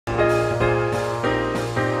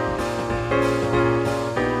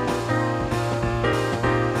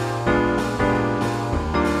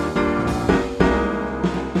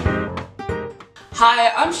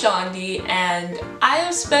Hi, I'm Shandi, and I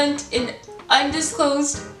have spent an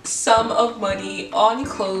undisclosed sum of money on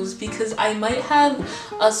clothes because I might have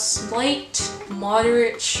a slight,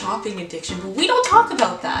 moderate shopping addiction, but we don't talk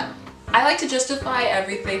about that. I like to justify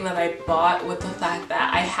everything that I bought with the fact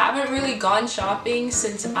that I haven't really gone shopping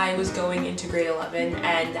since I was going into grade 11,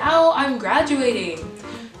 and now I'm graduating.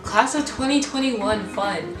 Class of 2021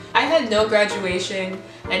 fun. I had no graduation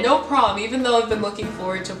and no prom, even though I've been looking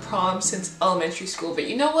forward to prom since elementary school, but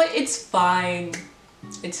you know what? It's fine.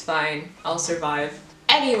 It's fine. I'll survive.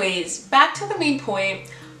 Anyways, back to the main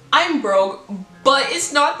point. I'm broke, but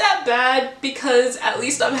it's not that bad because at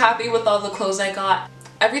least I'm happy with all the clothes I got.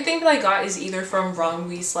 Everything that I got is either from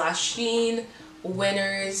Romwe / Shein,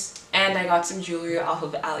 Winners, and I got some jewelry off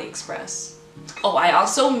of Aliexpress. Oh, I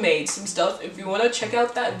also made some stuff. If you want to check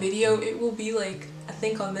out that video, it will be like, I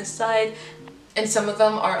think on this side. And some of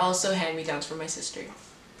them are also hand-me-downs from my sister.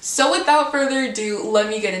 So without further ado, let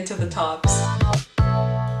me get into the tops.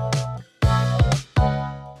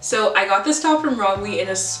 So I got this top from Romwe in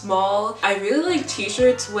a small. I really like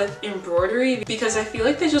t-shirts with embroidery because I feel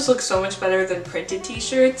like they just look so much better than printed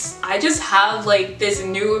t-shirts. I just have like this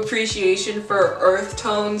new appreciation for earth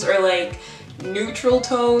tones or like neutral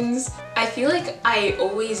tones. I feel like I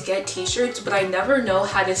always get t-shirts but I never know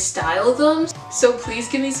how to style them, so please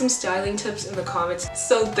give me some styling tips in the comments.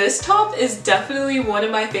 So this top is definitely one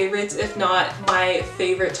of my favorites, if not my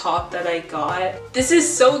favorite top that I got. This is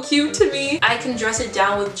so cute to me. I can dress it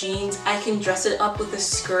down with jeans, I can dress it up with a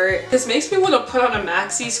skirt. This makes me want to put on a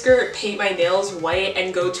maxi skirt, paint my nails white,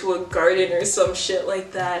 and go to a garden or some shit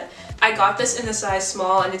like that. I got this in a size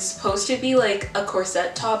small and it's supposed to be like a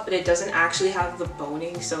corset top, but it doesn't actually have the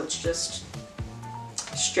boning, so it's just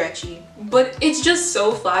stretchy. But it's just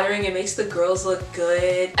so flattering, it makes the girls look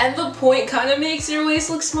good. And the point kind of makes your waist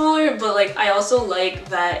look smaller, but like I also like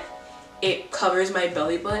that it covers my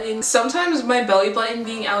belly button. Sometimes my belly button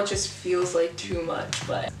being out just feels like too much,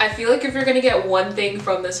 but I feel like if you're gonna get one thing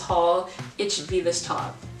from this haul, it should be this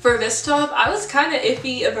top. For this top, I was kind of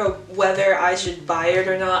iffy about whether I should buy it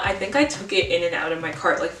or not. I think I took it in and out of my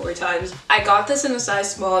cart like 4 times. I got this in a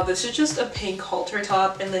size small. This is just a pink halter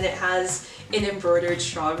top and then it has an embroidered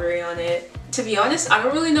strawberry on it. To be honest, I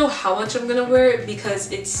don't really know how much I'm gonna wear it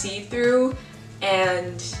because it's see-through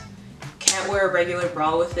and can't wear a regular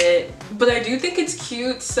bra with it. But I do think it's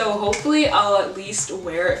cute, so hopefully I'll at least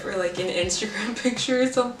wear it for like an Instagram picture or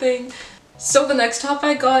something. So the next top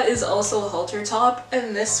I got is also a halter top,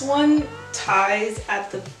 and this one ties at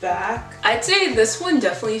the back. I'd say this one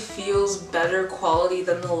definitely feels better quality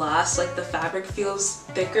than the last, like the fabric feels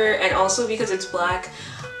thicker, and also because it's black,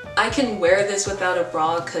 I can wear this without a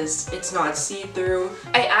bra because it's not see-through.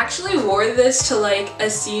 I actually wore this to like a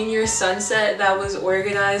senior sunset that was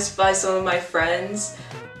organized by some of my friends.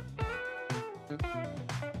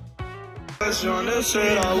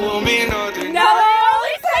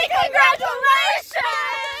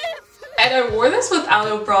 And I wore this without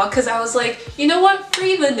a bra because I was like, you know what,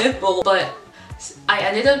 free the nipple. But I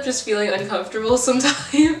ended up just feeling uncomfortable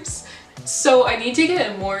sometimes. So I need to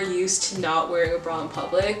get more used to not wearing a bra in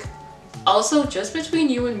public. Also, just between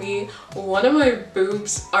you and me, one of my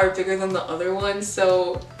boobs are bigger than the other one,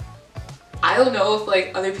 so I don't know if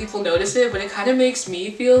like other people notice it, but it kind of makes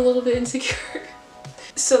me feel a little bit insecure.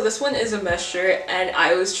 So this one is a mesh shirt and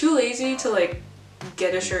I was too lazy to like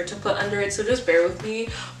get a shirt to put under it, so just bear with me.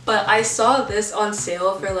 But I saw this on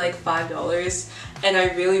sale for like $5 and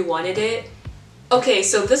I really wanted it. Okay,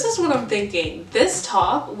 so this is what I'm thinking. This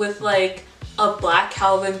top with like a black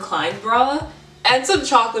Calvin Klein bra and some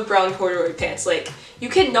chocolate brown corduroy pants, like you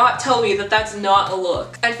cannot tell me that that's not a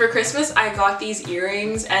look. And for Christmas I got these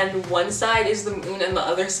earrings and one side is the moon and the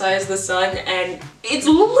other side is the sun, and it's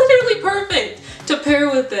literally perfect to pair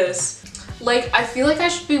with this. Like, I feel like I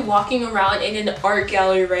should be walking around in an art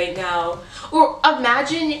gallery right now. Or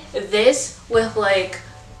imagine this with like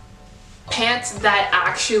pants that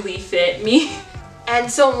actually fit me and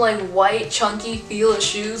some like white chunky Fila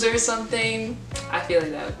shoes or something. I feel like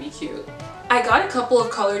that would be cute. I got a couple of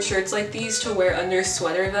colored shirts like these to wear under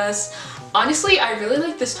sweater vests. Honestly, I really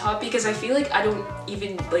like this top because I feel like I don't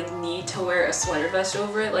even like need to wear a sweater vest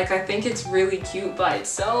over it. Like, I think it's really cute by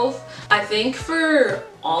itself. I think for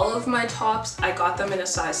all of my tops, I got them in a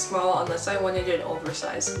size small unless I wanted an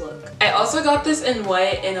oversized look. I also got this in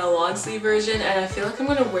white in a long sleeve version, and I feel like I'm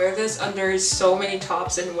gonna wear this under so many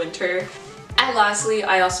tops in winter. And lastly,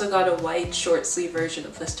 I also got a white short sleeve version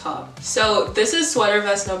of this top. So this is sweater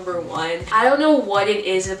vest number 1. I don't know what it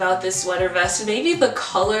is about this sweater vest, maybe the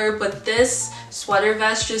color, but this sweater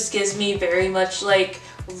vest just gives me very much like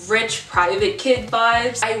rich private kid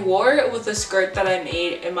vibes. I wore it with a skirt that I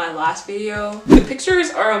made in my last video. The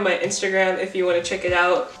pictures are on my Instagram if you want to check it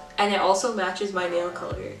out. And it also matches my nail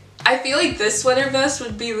color. I feel like this sweater vest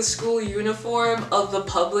would be the school uniform of the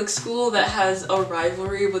public school that has a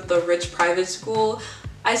rivalry with the rich private school.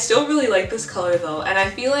 I still really like this color though, and I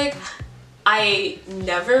feel like I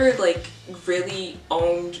never like really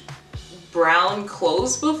owned brown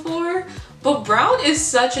clothes before, but brown is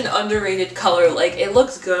such an underrated color. Like, it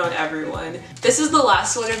looks good on everyone. This is the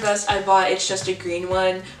last sweater vest I bought. It's just a green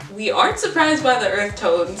one. We aren't surprised by the earth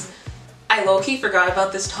tones. I low-key forgot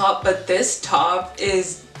about this top, but this top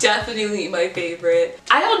is definitely my favorite.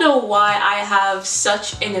 I don't know why I have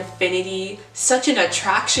such an affinity, such an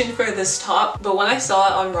attraction for this top, but when I saw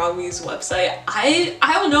it on Romwe's website, I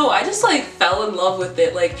don't know, I just like fell in love with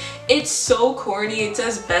it. Like, it's so corny. It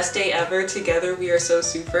says best day ever, together we are so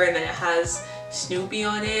super, and then it has Snoopy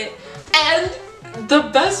on it. And the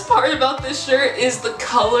best part about this shirt is the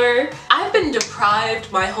color. I've been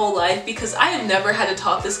deprived my whole life because I have never had a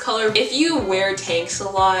top this color. If you wear tanks a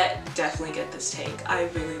lot, definitely get this tank. I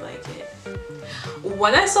really like it.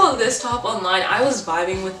 When I saw this top online, I was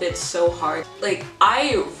vibing with it so hard. Like,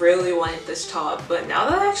 I really wanted this top, but now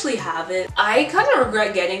that I actually have it, I kind of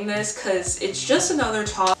regret getting this because it's just another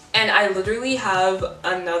top. And I literally have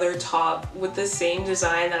another top with the same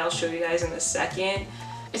design that I'll show you guys in a second.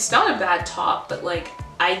 It's not a bad top, but like,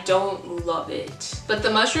 I don't love it. But the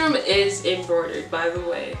mushroom is embroidered, by the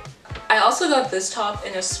way. I also got this top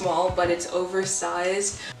in a small, but it's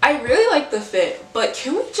oversized. I really like the fit, but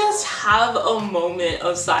can we just have a moment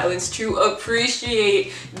of silence to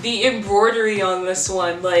appreciate the embroidery on this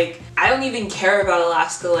one? Like, I don't even care about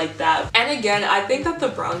Alaska like that. And again, I think that the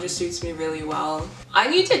brown just suits me really well. I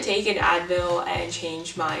need to take an Advil and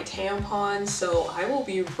change my tampon, so I will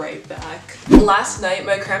be right back. Last night,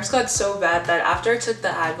 my cramps got so bad that after I took the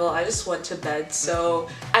Advil, I just went to bed. So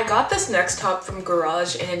I got this next top from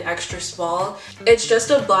Garage in an extra small. It's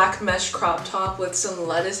just a black mesh crop top with some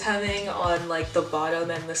lettuce hemming on like the bottom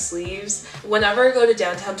and the sleeves. Whenever I go to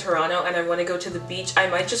downtown Toronto and I want to go to the beach, I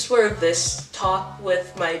might just wear this top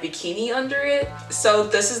with my bikini under it. So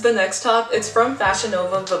this is the next top. It's from Fashion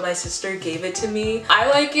Nova, but my sister gave it to me. I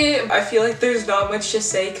like it. I feel like there's not much to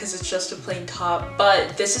say because it's just a plain top,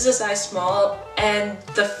 but this is a size small and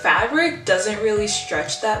the fabric doesn't really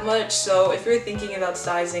stretch that much, so if you're thinking about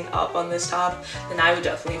sizing up on this top, then I would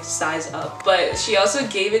definitely size up. But she also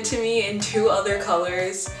gave it to me in 2 other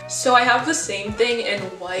colors, so I have the same thing in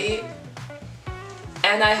white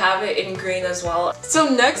and I have it in green as well. So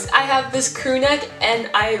next I have this crew neck,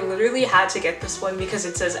 and I literally had to get this one because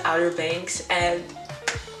it says Outer Banks, and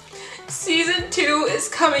Season 2 is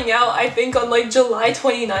coming out, I think on like July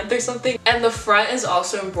 29th or something. And the front is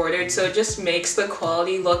also embroidered, so it just makes the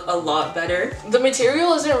quality look a lot better. The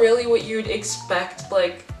material isn't really what you'd expect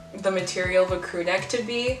like the material of a crew neck to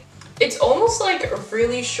be. It's almost like a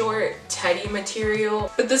really short teddy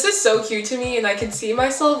material. But this is so cute to me, and I can see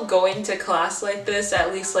myself going to class like this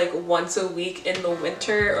at least like once a week in the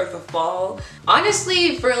winter or the fall.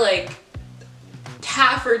 Honestly, for like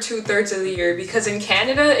half or 2/3 of the year, because in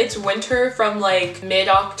Canada it's winter from like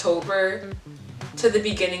mid-October to the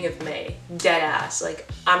beginning of May. Dead ass. Like,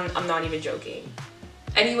 I'm not even joking.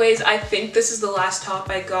 Anyways, I think this is the last top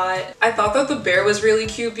I got. I thought that the bear was really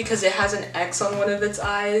cute because it has an X on one of its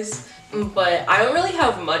eyes, but I don't really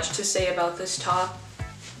have much to say about this top.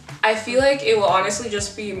 I feel like it will honestly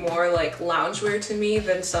just be more like loungewear to me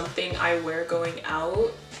than something I wear going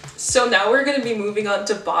out. So now we're gonna be moving on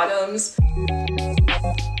to bottoms.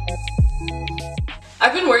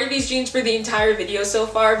 I've been wearing these jeans for the entire video so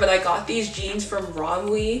far, but I got these jeans from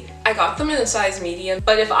Romwe. I got them in a size medium,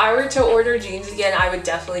 but if I were to order jeans again, I would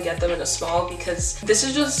definitely get them in a small because this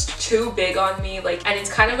is just too big on me. Like, and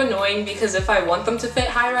it's kind of annoying because if I want them to fit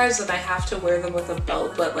high-rise, then I have to wear them with a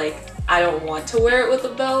belt, but like, I don't want to wear it with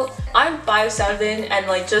a belt. I'm 5'7", and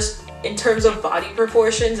like, just in terms of body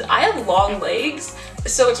proportions, I have long legs,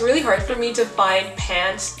 so it's really hard for me to find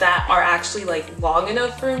pants that are actually like long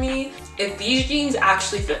enough for me. If these jeans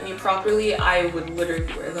actually fit me properly, I would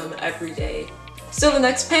literally wear them every day. So the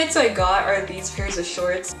next pants I got are these pairs of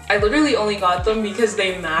shorts. I literally only got them because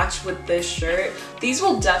they match with this shirt. These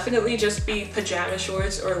will definitely just be pajama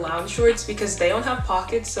shorts or lounge shorts because they don't have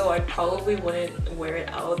pockets, so I probably wouldn't wear it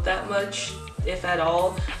out that much, if at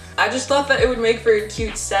all. I just thought that it would make for a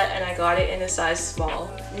cute set, and I got it in a size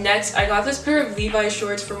small. Next, I got this pair of Levi's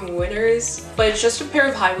shorts from Winners, but it's just a pair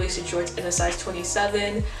of high-waisted shorts in a size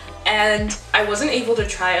 27, and I wasn't able to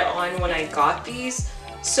try it on when I got these.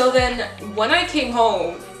 So then when I came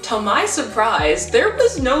home, to my surprise, there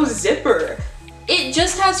was no zipper. It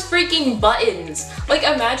just has freaking buttons. Like,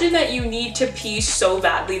 imagine that you need to pee so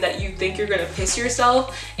badly that you think you're gonna piss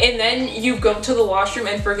yourself, and then you go to the washroom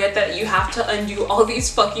and forget that you have to undo all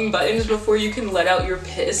these fucking buttons before you can let out your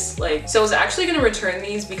piss. Like, so I was actually gonna return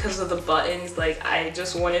these because of the buttons. Like, I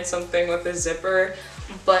just wanted something with a zipper,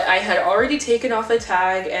 but I had already taken off a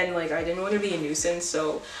tag and like I didn't want to be a nuisance,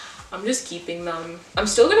 so I'm just keeping them. I'm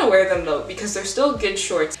still gonna wear them though because they're still good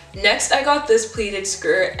shorts. Next, I got this pleated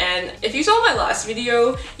skirt, and if you saw my last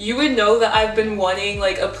video, you would know that I've been wanting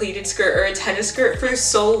like a pleated skirt or a tennis skirt for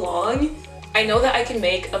so long. I know that I can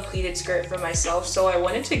make a pleated skirt for myself, so I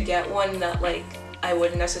wanted to get one that like I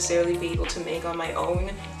wouldn't necessarily be able to make on my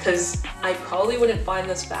own because I probably wouldn't find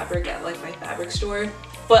this fabric at like my fabric store.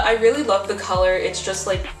 But I really love the color. It's just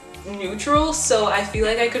like neutral, so I feel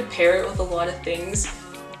like I could pair it with a lot of things.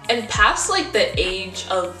 And past like the age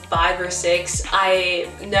of 5 or 6, I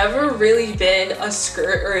never really been a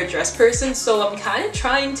skirt or a dress person, so I'm kind of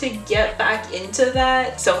trying to get back into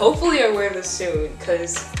that. So hopefully I wear this soon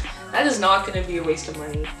because that is not going to be a waste of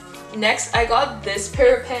money. Next, I got this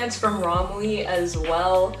pair of pants from Romwe as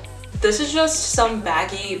well. This is just some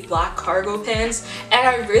baggy black cargo pants, and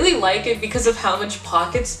I really like it because of how much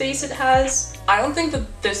pocket space it has. I don't think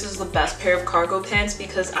that this is the best pair of cargo pants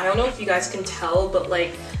because I don't know if you guys can tell, but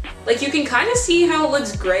like you can kind of see how it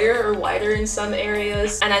looks grayer or whiter in some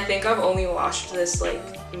areas, and I think I've only washed this like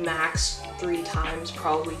max 3 times,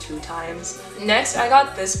 probably 2 times. Next, I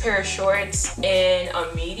got this pair of shorts in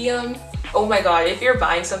a medium. Oh my god, if you're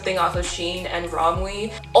buying something off of Shein and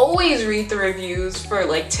Romwe, always read the reviews for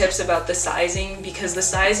like tips about the sizing because the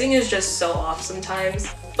sizing is just so off sometimes.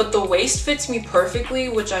 But the waist fits me perfectly,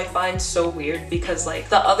 which I find so weird because like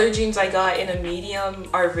the other jeans I got in a medium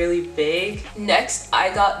are really big. Next,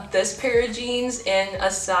 I got this pair of jeans in a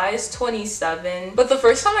size 27. But the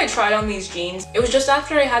first time I tried on these jeans, it was just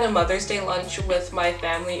after I had a Mother's Day lunch with my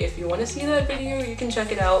family. If you want to see that video, you can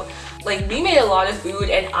check it out. Like, we made a lot of food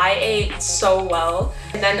and I ate so well.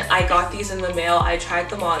 And then I got these in the mail, I tried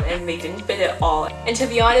them on and they didn't fit at all. And to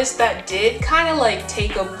be honest, that did kind of like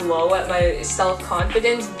take a blow at my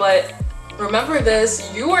self-confidence, but remember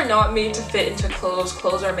this, you are not made to fit into clothes,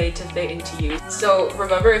 clothes are made to fit into you. So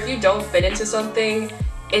remember, if you don't fit into something,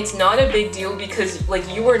 it's not a big deal because like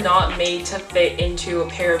you were not made to fit into a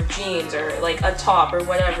pair of jeans or like a top or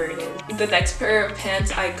whatever it is. The next pair of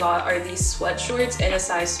pants I got are these sweat shorts in a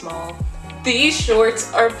size small. These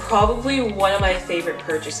shorts are probably one of my favorite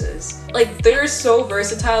purchases. Like, they're so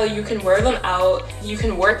versatile, you can wear them out, you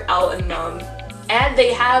can work out in them, and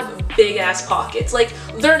they have big ass pockets. Like,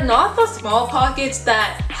 they're not the small pockets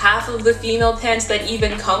that half of the female pants that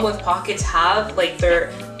even come with pockets have. Like,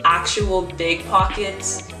 they're actual big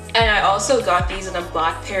pockets. And I also got these in a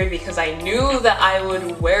black pair because I knew that I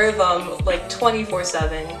would wear them like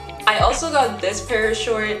 24/7. I also got this pair of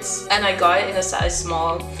shorts and I got it in a size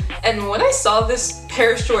small. And when I saw this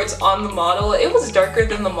pair of shorts on the model, it was darker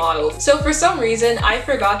than the model. So for some reason, I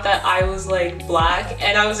forgot that I was like black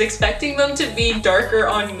and I was expecting them to be darker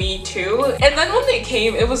on me too. And then when they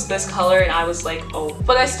came, it was this color and I was like, oh.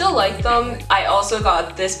 But I still like them. I also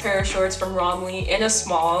got this pair of shorts from Romwe in a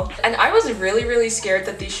small. And I was really scared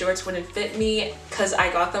that these shorts wouldn't fit me because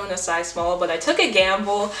I got them in a size small, but I took a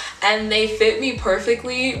gamble and they fit me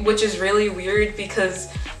perfectly, which is really weird because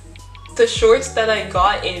the shorts that I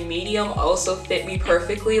got in medium also fit me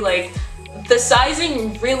perfectly. Like, the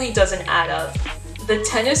sizing really doesn't add up. The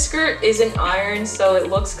tennis skirt isn't ironed, so it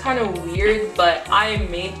looks kind of weird, but I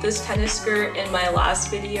made this tennis skirt in my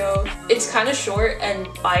last video. It's kind of short, and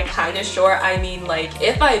by kind of short, I mean like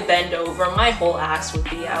if I bend over, my whole ass would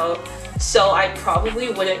be out. So I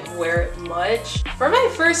probably wouldn't wear it much. For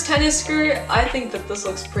my first tennis skirt, I think that this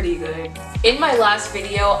looks pretty good. In my last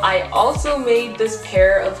video, I also made this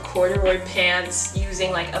pair of corduroy pants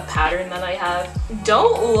using like a pattern that I have.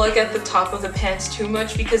 Don't look at the top of the pants too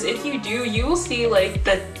much because if you do, you will see like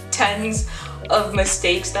the tens of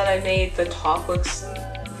mistakes that I made. The top looks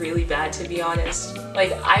really bad, to be honest.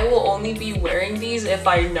 Like, I will only be wearing these if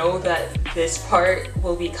I know that this part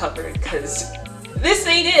will be covered because this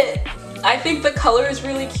ain't it. I think the color is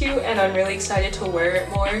really cute and I'm really excited to wear it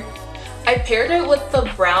more. I paired it with the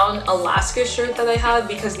brown Alaska shirt that I have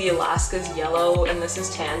because the Alaska is yellow and this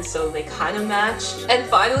is tan, so they kind of matched. And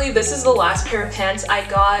finally, this is the last pair of pants I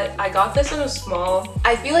got. I got this in a small.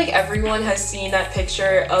 I feel like everyone has seen that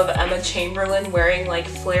picture of Emma Chamberlain wearing like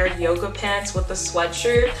flared yoga pants with the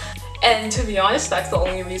sweatshirt. And to be honest, that's the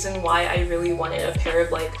only reason why I really wanted a pair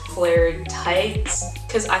of like flared tights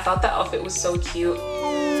because I thought that outfit was so cute.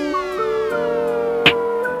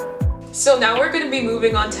 So now we're going to be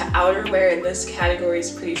moving on to outerwear, and this category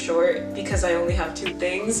is pretty short because I only have 2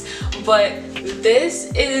 things. But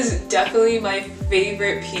this is definitely my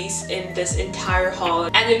favorite piece in this entire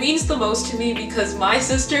haul. And it means the most to me because my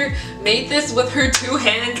sister made this with her 2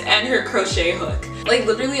 hands and her crochet hook. Like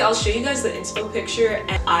literally, I'll show you guys the inspo picture,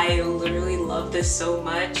 and I literally love this so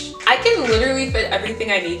much. I can literally fit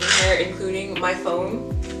everything I need in here, including my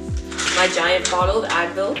phone, my giant bottle of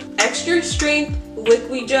Advil, extra strength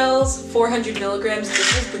liquid gels, 400 milligrams.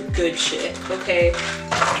 This is the good shit, okay?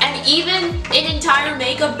 And even an entire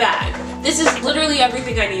makeup bag. This is literally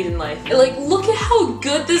everything I need in life. And like, look at how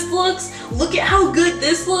good this looks. Look at how good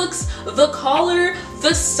this looks. The collar,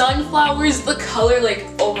 the sunflowers, the color, like,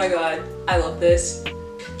 oh my god, I love this.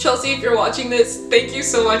 Chelsea, if you're watching this, thank you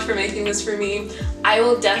so much for making this for me. I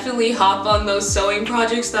will definitely hop on those sewing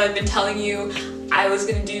projects that I've been telling you I was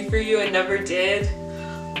gonna do for you and never did.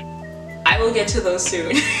 I will get to those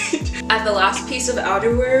soon. And the last piece of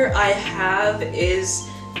outerwear I have is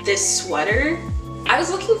this sweater. I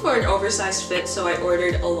was looking for an oversized fit, so I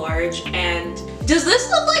ordered a large. And does this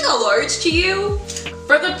look like a large to you?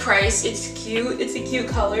 For the price, it's cute. It's a cute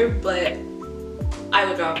color, but I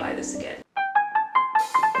would not buy this again.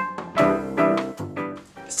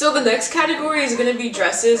 So the next category is going to be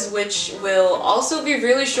dresses, which will also be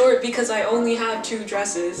really short because I only have 2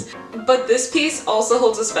 dresses. But this piece also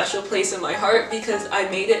holds a special place in my heart because I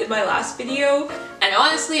made it in my last video, and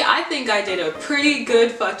honestly I think I did a pretty good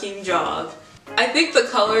fucking job. I think the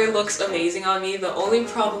color looks amazing on me. The only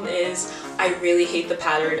problem is I really hate the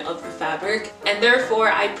pattern of the fabric, and therefore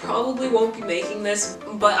I probably won't be making this,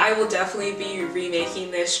 but I will definitely be remaking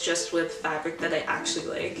this just with fabric that I actually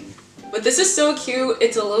like. But this is so cute.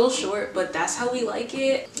 It's a little short, but that's how we like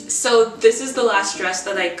it. So this is the last dress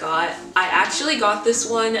that I got. I actually got this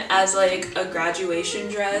one as like a graduation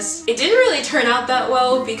dress. It didn't really turn out that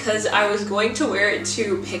well because I was going to wear it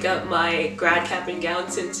to pick up my grad cap and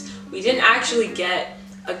gown since we didn't actually get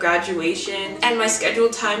a graduation, and my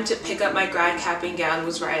scheduled time to pick up my grad cap and gown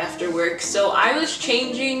was right after work. So I was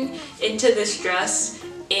changing into this dress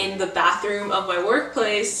in the bathroom of my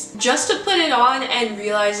workplace just to put it on and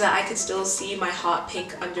realize that I could still see my hot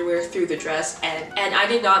pink underwear through the dress, and I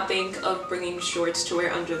did not think of bringing shorts to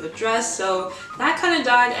wear under the dress, so that kind of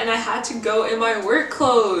died and I had to go in my work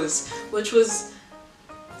clothes, which was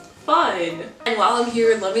fun. And while I'm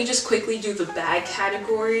here, let me just quickly do the bag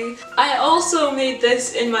category. I also made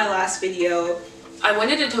this in my last video. I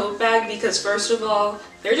wanted a tote bag because first of all,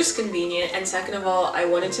 they're just convenient, and second of all, I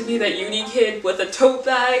wanted to be that uni kid with a tote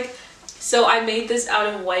bag. So I made this out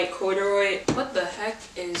of white corduroy. What the heck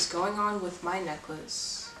is going on with my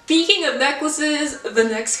necklace? Speaking of necklaces, the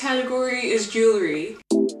next category is jewelry.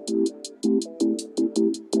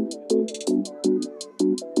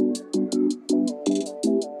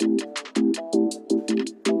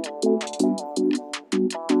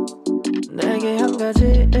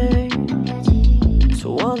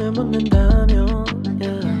 소원을 묻는다면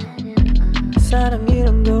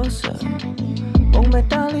사랑이란 것을 목매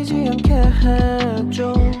딸리지 않게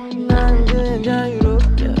해줘. 난 그냥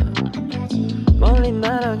자유롭게 멀리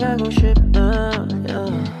날아가고 싶어.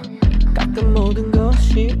 가끔 모든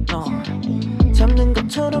것이 너 잡는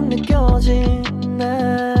것처럼 느껴지네.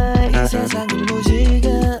 이 세상은 무지개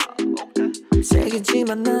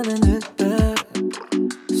세겠지만 나는 흑백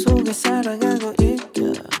속에 살아가고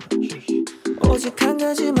있게. 오직 한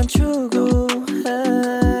가지만 추구해.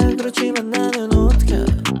 그렇지만 나는 어떡해.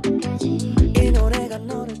 이 노래가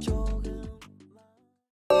너를 조금.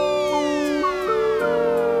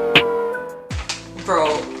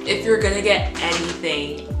 Bro, if you're gonna get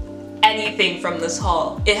anything from this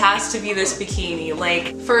haul, it has to be this bikini.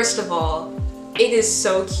 Like, first of all, it is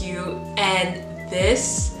so cute, and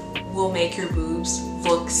this will make your boobs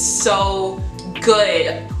look so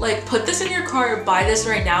good. Like, put this in your car, buy this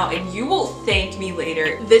right now, and you will thank me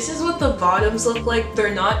later. This is what the bottoms look like.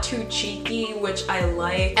 They're not too cheeky, which I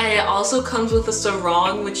like. And it also comes with a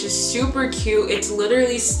sarong, which is super cute. It's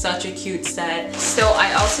literally such a cute set. So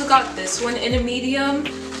I also got this one in a medium,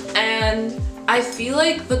 and I feel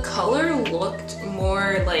like the color looked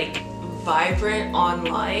more like vibrant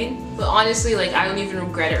online, but honestly, like, I don't even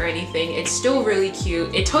regret it or anything. It's still really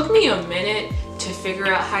cute. It took me a minute to figure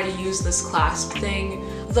out how to use this clasp thing.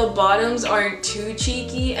 The bottoms aren't too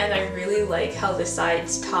cheeky, and I really like how the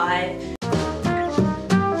sides tie.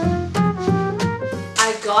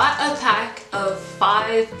 I got a pack of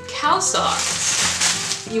 5 cow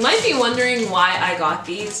socks. You might be wondering why I got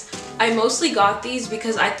these. I mostly got these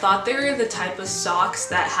because I thought they were the type of socks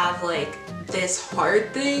that have like this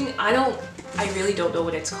hard thing. I really don't know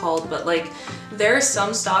what it's called, but like there are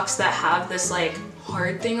some socks that have this like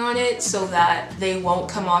hard thing on it so that they won't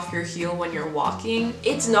come off your heel when you're walking.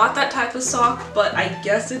 It's not that type of sock, but I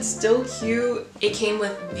guess it's still cute. It came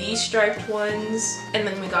with these striped ones, and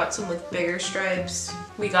then we got some with bigger stripes.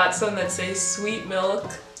 We got some that say sweet milk,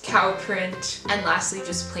 cow print, and lastly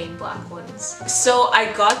just plain black ones. So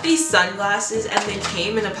I got these sunglasses and they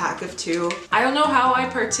came in a pack of 2. I don't know how I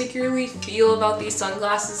particularly feel about these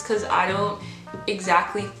sunglasses because I don't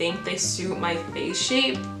exactly think they suit my face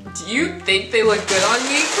shape. Do you think they look good on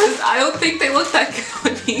me? Because I don't think they look that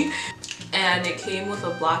good on me. And it came with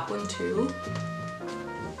a black one too.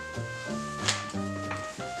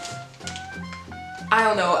 I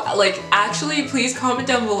don't know, like actually please comment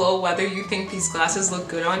down below whether you think these glasses look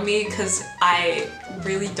good on me because I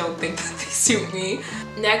really don't think that they suit me.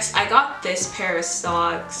 Next, I got this pair of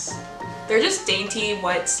socks. They're just dainty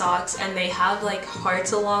white socks and they have like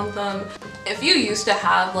hearts along them. If you used to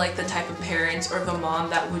have like the type of parents or the mom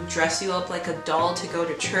that would dress you up like a doll to go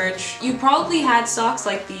to church, you probably had socks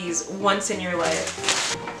like these once in your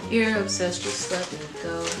life. You're obsessed, just let me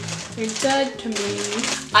go. You're dead to me.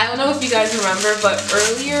 I don't know if you guys remember, but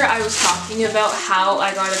earlier I was talking about how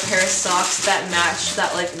I got a pair of socks that matched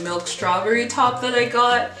that like milk strawberry top that I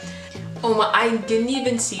got. Oh my, I didn't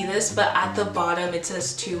even see this, but at the bottom it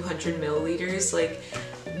says 200 milliliters. Like,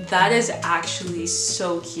 that is actually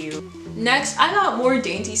so cute. Next, I got more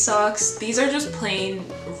dainty socks. These are just plain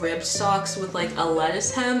ribbed socks with like a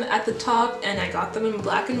lettuce hem at the top, and I got them in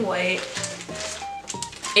black and white.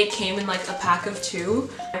 It came in like a pack of 2.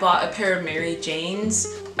 I bought a pair of Mary Janes.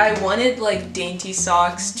 I wanted like dainty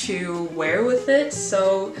socks to wear with it,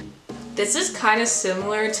 so this is kind of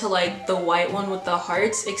similar to like the white one with the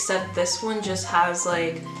hearts, except this one just has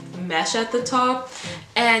like mesh at the top.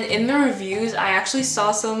 And in the reviews, I actually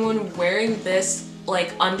saw someone wearing this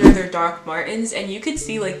like under their Doc Martens, and you could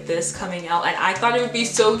see like this coming out, and I thought it would be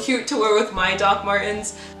so cute to wear with my Doc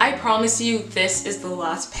Martens. I promise you this is the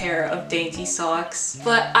last pair of dainty socks.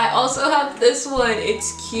 But I also have this one.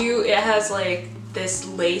 It's cute. It has like this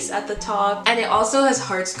lace at the top, and it also has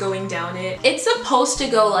hearts going down it. It's supposed to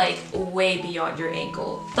go like way beyond your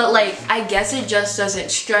ankle, but like I guess it just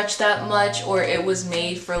doesn't stretch that much, or it was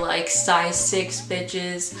made for like size 6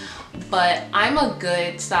 bitches. But I'm a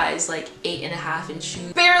good size like 8.5 in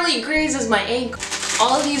shoes. Barely grazes my ankle.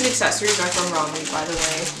 All of these accessories are from Romwe, by the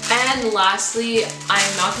way. And lastly,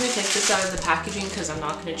 I'm not going to take this out of the packaging because I'm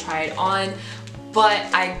not going to try it on, but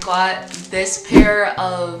I got this pair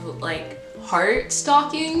of like heart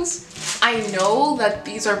stockings. I know that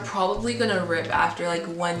these are probably gonna rip after like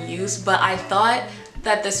 1 use, but I thought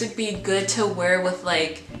that this would be good to wear with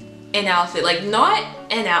like an outfit, like not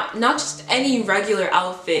just any regular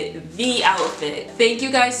outfit, the outfit. Thank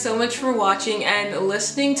you guys so much for watching and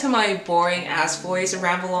listening to my boring ass voice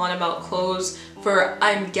ramble on about clothes for,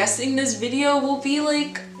 I'm guessing this video will be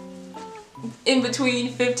like in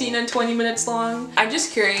between 15 and 20 minutes long. I'm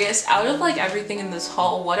just curious, out of like everything in this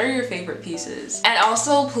haul, what are your favorite pieces? And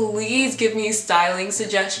also please give me styling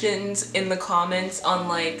suggestions in the comments on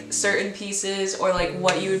like certain pieces or like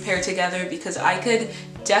what you would pair together, because I could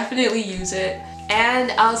definitely use it.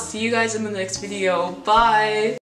 And I'll see you guys in the next video. Bye!